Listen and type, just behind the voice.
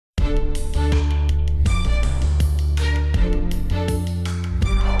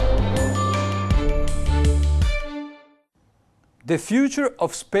The future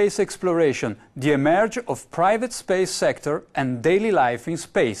of space exploration, the emergence of private space sector and daily life in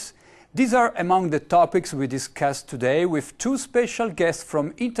space. These are among the topics we discussed today with two special guests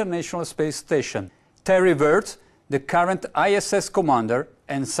from International Space Station, Terry Virts, the current ISS commander,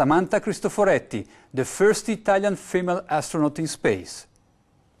 and Samantha Cristoforetti, the first Italian female astronaut in space.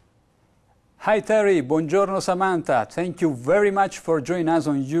 Hi Terry, buongiorno Samantha. Thank you very much for joining us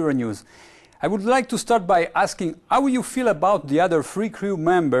on Euronews. I would like to start by asking how you feel about the other three crew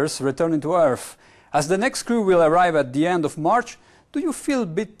members returning to Earth. As the next crew will arrive at the end of March, do you feel a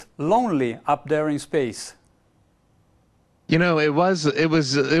bit lonely up there in space? You know, it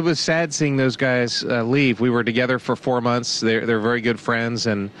was sad seeing those guys leave. We were together for 4 months. They're very good friends,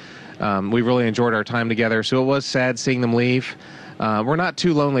 and we really enjoyed our time together. So it was sad seeing them leave. We're not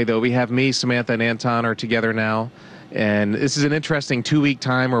too lonely, though. We have me, Samantha, and Anton are together now. And this is an interesting 2-week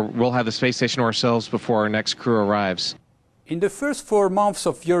time where we'll have the space station ourselves before our next crew arrives. In the first 4 months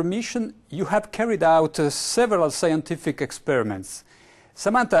of your mission, you have carried out several scientific experiments.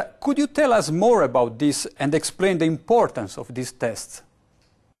 Samantha, could you tell us more about this and explain the importance of these tests?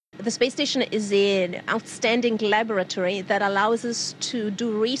 The space station is an outstanding laboratory that allows us to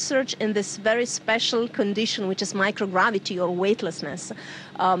do research in this very special condition, which is microgravity or weightlessness,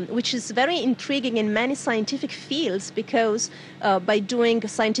 which is very intriguing in many scientific fields because by doing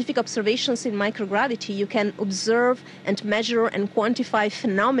scientific observations in microgravity, you can observe and measure and quantify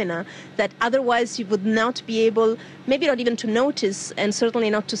phenomena that otherwise you would not be able, maybe not even to notice, and certainly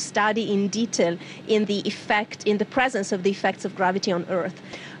not to study in detail in the presence of the effects of gravity on Earth.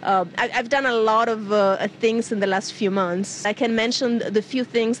 I've done a lot of things in the last few months. I can mention the few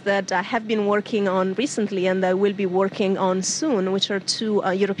things that I have been working on recently and I will be working on soon, which are two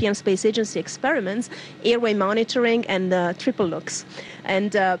European Space Agency experiments, airway monitoring and triple looks.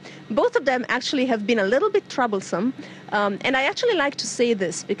 And both of them actually have been a little bit troublesome. And I actually like to say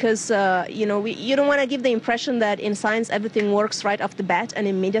this because, you don't want to give the impression that in science everything works right off the bat and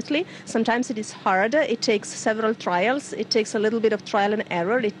immediately. Sometimes it is hard. It takes several trials. It takes a little bit of trial and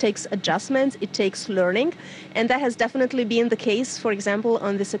error. It takes adjustments. It takes learning. And that has definitely been the case, for example,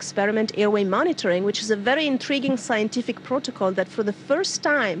 on this experiment airway monitoring, which is a very intriguing scientific protocol that for the first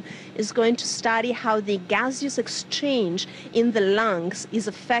time is going to study how the gaseous exchange in the lungs is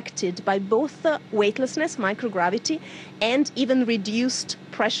affected by both the weightlessness, microgravity, and even reduced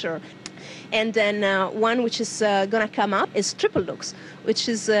pressure. And then one which is going to come up is triple looks, which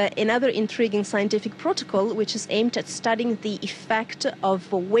is another intriguing scientific protocol which is aimed at studying the effect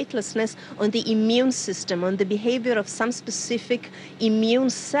of weightlessness on the immune system, on the behavior of some specific immune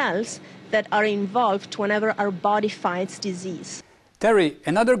cells that are involved whenever our body fights disease. Terry,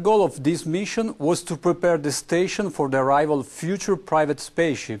 another goal of this mission was to prepare the station for the arrival of future private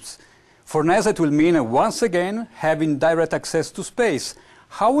spaceships. For NASA, it will mean once again having direct access to space.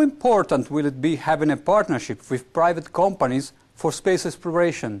 How important will it be having a partnership with private companies for space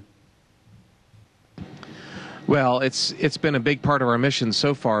exploration? Well, it's been a big part of our mission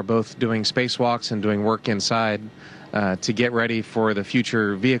so far, both doing spacewalks and doing work inside to get ready for the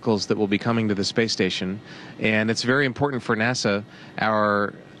future vehicles that will be coming to the space station. And it's very important for NASA.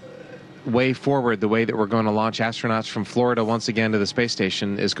 Our way forward, the way that we're going to launch astronauts from Florida once again to the space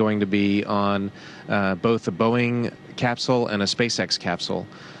station is going to be on both a Boeing capsule and a SpaceX capsule,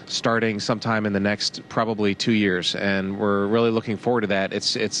 starting sometime in the next probably 2 years, and we're really looking forward to that.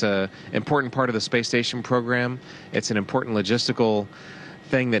 It's an important part of the space station program. It's an important logistical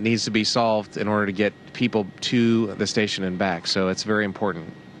thing that needs to be solved in order to get people to the station and back, so it's very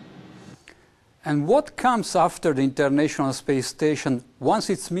important. And what comes after the International Space Station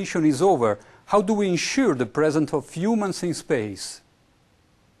once its mission is over? How do we ensure the presence of humans in space?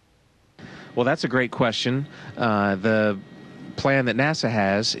 Well, that's a great question. The plan that NASA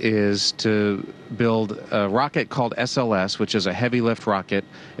has is to build a rocket called SLS, which is a heavy lift rocket.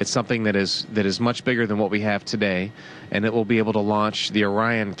 It's something that is much bigger than what we have today, and it will be able to launch the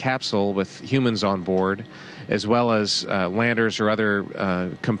Orion capsule with humans on board, as well as landers or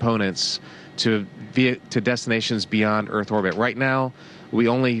other components to destinations beyond Earth orbit. Right now, we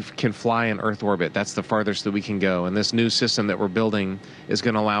only can fly in Earth orbit. That's the farthest that we can go. And this new system that we're building is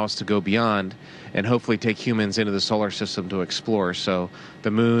going to allow us to go beyond and hopefully take humans into the solar system to explore. So the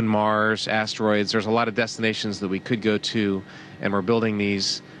moon, Mars, asteroids, there's a lot of destinations that we could go to, and we're building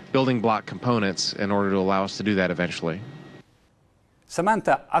these building block components in order to allow us to do that eventually.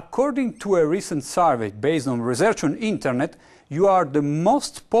 Samantha, according to a recent survey based on research on internet, you are the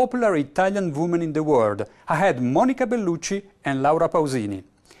most popular Italian woman in the world, ahead Monica Bellucci and Laura Pausini.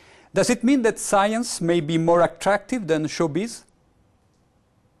 Does it mean that science may be more attractive than showbiz?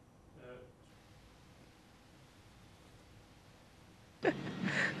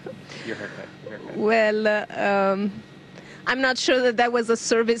 Your haircut. Well, I'm not sure that that was a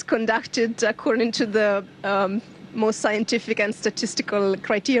service conducted according to the most scientific and statistical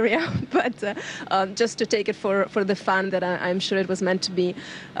criteria, but just to take it for the fun that I'm sure it was meant to be.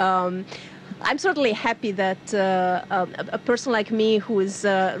 I'm certainly happy that a person like me, who is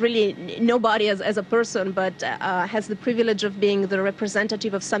really nobody as a person, but has the privilege of being the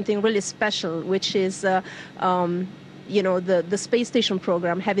representative of something really special, which is you know, the space station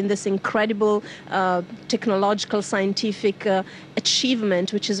program, having this incredible technological, scientific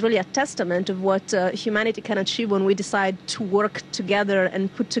achievement, which is really a testament of what humanity can achieve when we decide to work together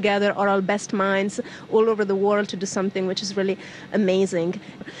and put together our best minds all over the world to do something which is really amazing.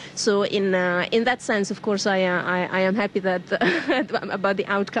 So in that sense, of course, I am happy that about the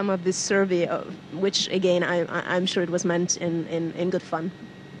outcome of this survey, which again I'm sure it was meant in good fun.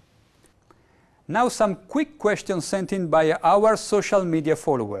 Now some quick questions sent in by our social media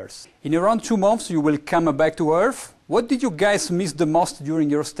followers. In around 2 months you will come back to Earth. What did you guys miss the most during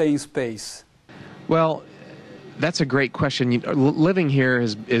your stay in space? Well, that's a great question. Living here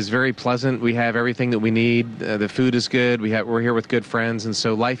is very pleasant. We have everything that we need. The food is good. We're here with good friends, and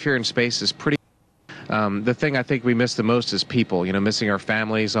so life here in space is pretty. The thing I think we miss the most is people, you know, missing our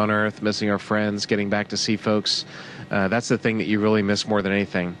families on Earth, missing our friends, getting back to see folks. That's the thing that you really miss more than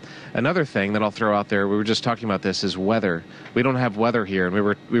anything. Another thing that I'll throw out there, we were just talking about this, is weather. We don't have weather here, and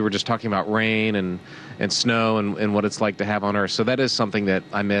we were just talking about rain and snow and what it's like to have on Earth. So that is something that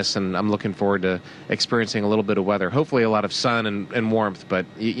I miss, and I'm looking forward to experiencing a little bit of weather. Hopefully a lot of sun and warmth, but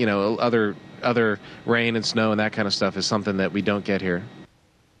you know, other rain and snow and that kind of stuff is something that we don't get here.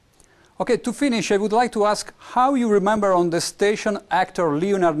 Okay, to finish, I would like to ask how you remember on the station actor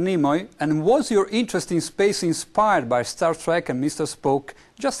Leonard Nimoy, and was your interest in space inspired by Star Trek and Mr. Spock,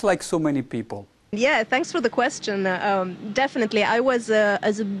 just like so many people? Yeah, thanks for the question. Definitely, I was,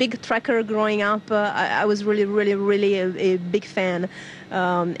 as a big trekker growing up, I was really a big fan.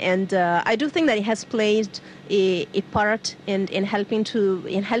 And I do think that it has played a part in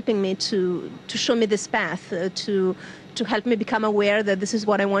helping me to show me this path, to help me become aware that this is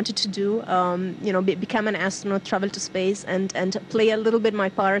what I wanted to do, you know, become an astronaut, travel to space, and play a little bit my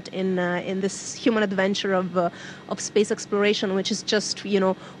part in this human adventure of space exploration, which is just, you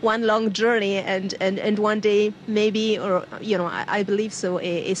know, one long journey, and one day maybe, or you know, I believe so,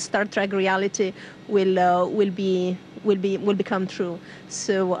 a Star Trek reality will become true.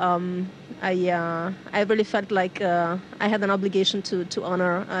 So I really felt like I had an obligation to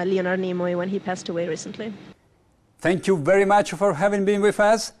honor Leonard Nimoy when he passed away recently. Thank you very much for having been with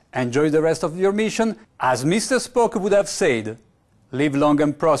us. Enjoy the rest of your mission. As Mr. Spock would have said, live long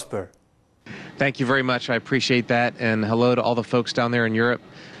and prosper. Thank you very much. I appreciate that. And hello to all the folks down there in Europe.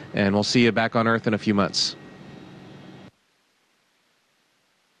 And we'll see you back on Earth in a few months.